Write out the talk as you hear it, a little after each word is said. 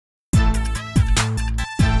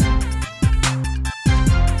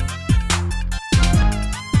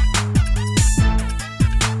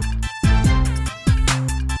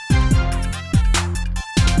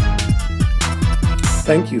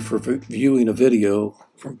Thank you for viewing a video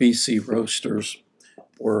from BC Roasters.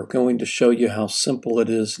 We're going to show you how simple it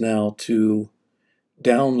is now to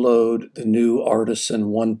download the new Artisan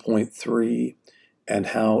 1.3 and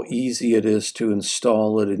how easy it is to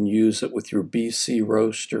install it and use it with your BC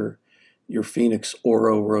Roaster, your Phoenix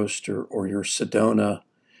Oro Roaster, or your Sedona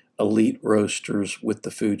Elite Roasters with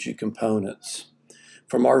the Fuji components.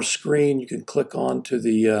 From our screen, you can click on to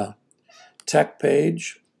the tech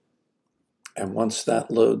page. And once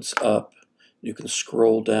that loads up, you can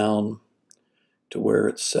scroll down to where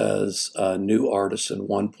it says New Artisan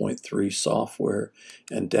 1.3 software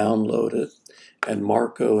and download it. And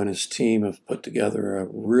Marco and his team have put together a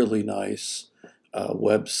really nice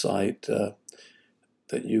website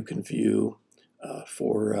that you can view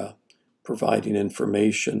for providing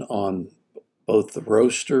information on both the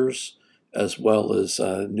roasters as well as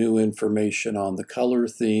new information on the color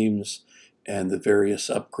themes and the various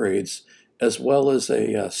upgrades, as well as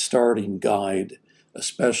a starting guide,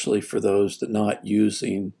 especially for those that are not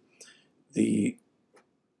using the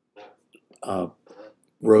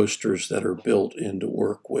roasters that are built in to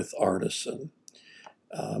work with Artisan.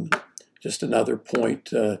 Just another point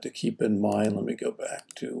to keep in mind, let me go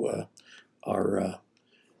back to our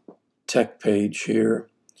tech page here.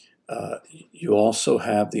 You also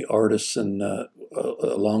have the Artisan,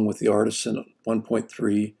 along with the Artisan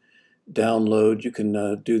 1.3 download, you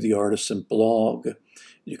can do the Artisan blog.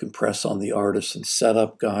 You can press on the Artisan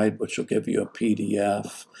setup guide, which will give you a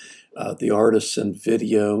PDF. The Artisan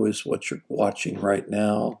video is what you're watching right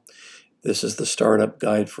now. This is the startup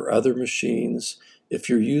guide for other machines. If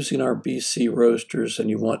you're using our BC roasters and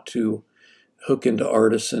you want to hook into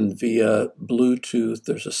Artisan via Bluetooth,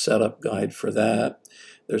 there's a setup guide for that.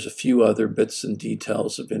 There's a few other bits and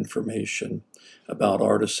details of information about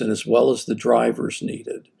Artisan, as well as the drivers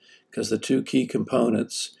needed, because the two key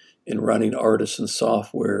components in running Artisan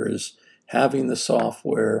software is having the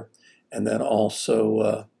software and then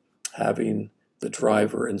also having the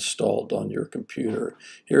driver installed on your computer.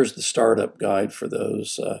 Here's the startup guide for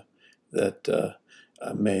those that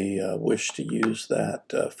may wish to use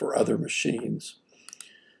that for other machines.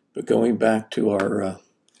 But going back to our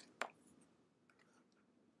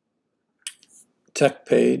tech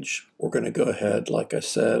page, we're going to go ahead, like I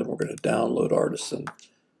said, we're going to download Artisan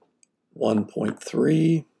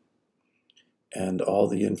 1.3, and all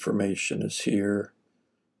the information is here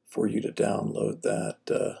for you to download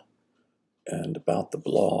that and about the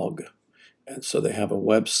blog. And so they have a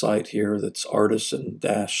website here that's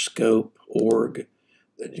artisan-scope.org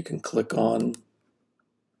that you can click on,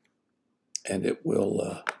 and it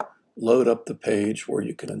will load up the page where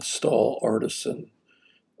you can install Artisan.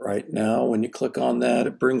 Right now, when you click on that,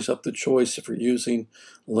 it brings up the choice if you're using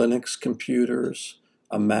Linux computers,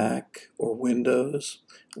 a Mac, or Windows.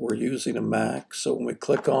 We're using a Mac, so when we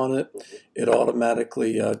click on it, it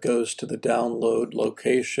automatically goes to the download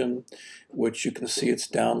location, which you can see it's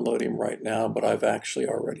downloading right now, but I've actually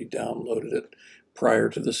already downloaded it prior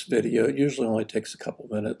to this video. It usually only takes a couple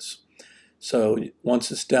minutes. So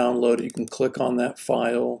once it's downloaded, you can click on that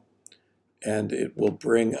file, and it will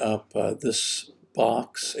bring up this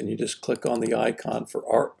box, and you just click on the icon for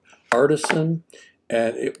Artisan,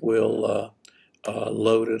 and it will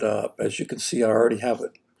load it up. As you can see, I already have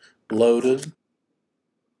it loaded.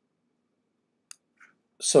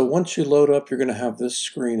 So once you load up, you're going to have this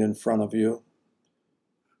screen in front of you,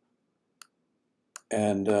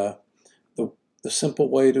 and the simple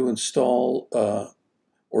way to install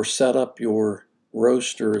or set up your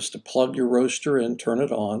roaster is to plug your roaster in, turn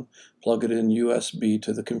it on, plug it in USB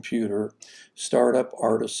to the computer, start up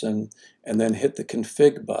Artisan, and then hit the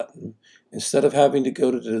config button. Instead of having to go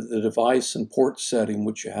to the device and port setting,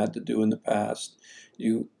 which you had to do in the past,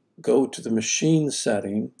 you go to the machine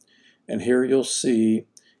setting, and here you'll see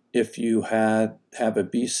if you have a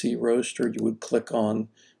BC roaster, you would click on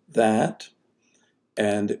that,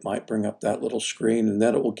 and it might bring up that little screen, and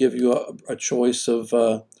then it will give you a choice of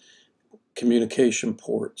communication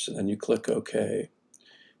ports, and then you click OK.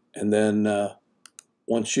 And then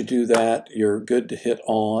once you do that, you're good to hit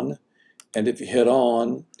on. And if you hit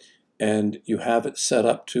on and you have it set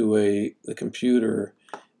up to the computer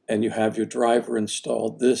and you have your driver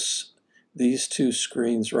installed, these two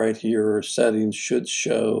screens right here or settings should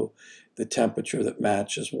show the temperature that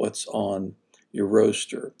matches what's on your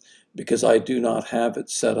roaster. Because I do not have it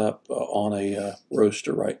set up on a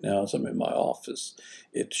roaster right now as I'm in my office,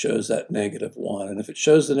 it shows that -1. And if it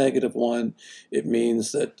shows the -1, it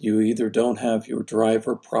means that you either don't have your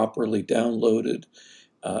driver properly downloaded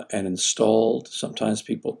and installed. Sometimes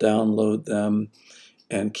people download them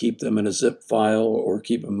and keep them in a zip file, or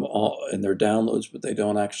keep them all in their downloads, but they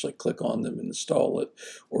don't actually click on them and install it,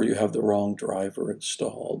 or you have the wrong driver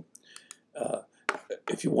installed.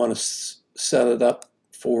 If you want to set it up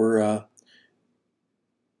for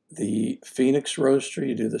the Phoenix roaster,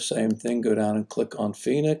 you do the same thing. Go down and click on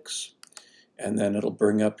Phoenix, and then it'll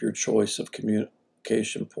bring up your choice of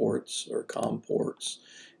communication ports or COM ports.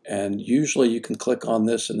 And usually you can click on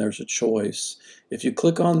this and there's a choice. If you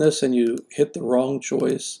click on this and you hit the wrong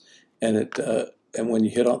choice, and when you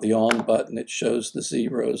hit on the on button, it shows the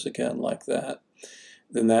zeros again like that,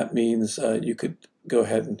 then that means you could go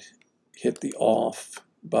ahead and hit the off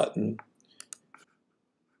button.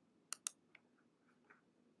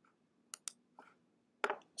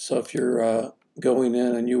 So if you're going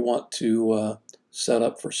in and you want to set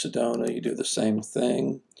up for Sedona, you do the same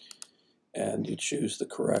thing, and you choose the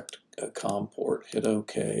correct COM port, hit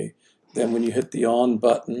OK. Then when you hit the on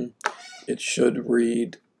button, it should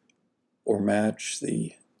read or match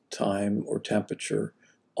the time or temperature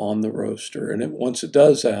on the roaster. And once it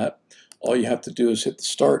does that, all you have to do is hit the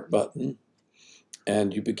start button,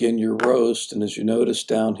 and you begin your roast. And as you notice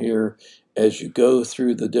down here, as you go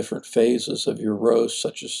through the different phases of your roast,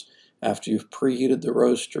 such as after you've preheated the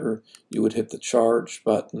roaster, you would hit the charge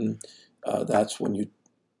button. That's when you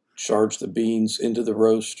charge the beans into the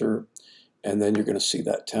roaster, and then you're going to see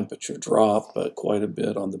that temperature drop quite a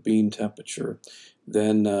bit on the bean temperature.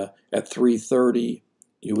 Then at 330,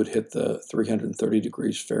 you would hit the 330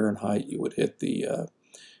 degrees Fahrenheit. You would hit the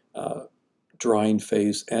drying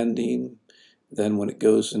phase ending. Then when it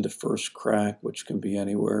goes into first crack, which can be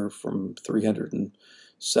anywhere from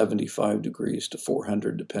 375 degrees to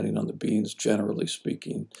 400, depending on the beans, generally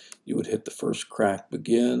speaking, you would hit the first crack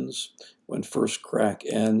begins. When first crack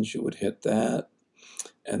ends, you would hit that.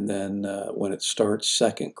 And then when it starts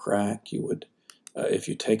second crack, you would, if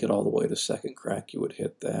you take it all the way to second crack, you would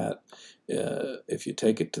hit that. If you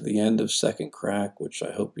take it to the end of second crack, which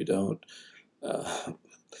I hope you don't,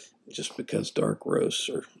 just because dark roasts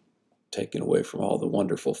are taking away from all the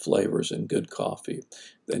wonderful flavors in good coffee,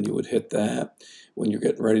 then you would hit that. When you're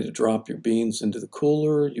getting ready to drop your beans into the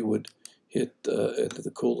cooler, you would hit into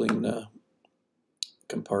the cooling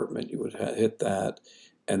compartment, you would hit that.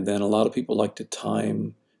 And then a lot of people like to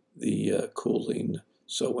time the cooling.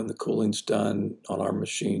 So when the cooling's done on our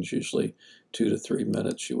machines, usually 2 to 3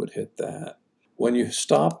 minutes, you would hit that. When you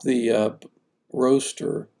stop the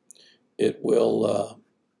roaster, it will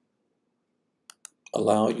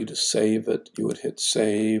allow you to save it. You would hit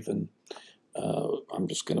save, and I'm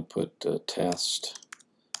just going to put test,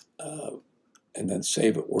 and then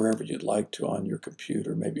save it wherever you'd like to on your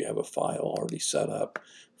computer. Maybe you have a file already set up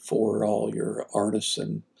for all your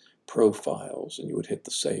Artisan profiles, and you would hit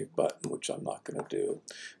the save button, which I'm not going to do.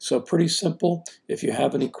 So pretty simple. If you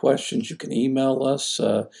have any questions, you can email us.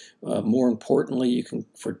 More importantly, you can,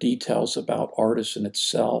 for details about Artisan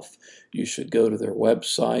itself, you should go to their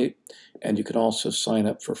website, and you can also sign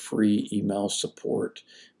up for free email support,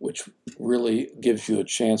 which really gives you a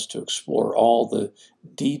chance to explore all the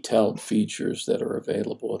detailed features that are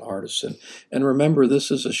available in Artisan. And remember,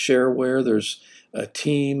 this is a shareware. There's a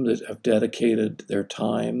team that have dedicated their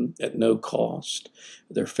time at no cost,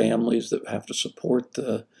 their families that have to support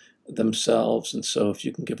themselves, and so if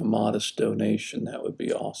you can give a modest donation, that would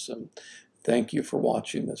be awesome. Thank you for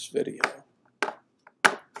watching this video.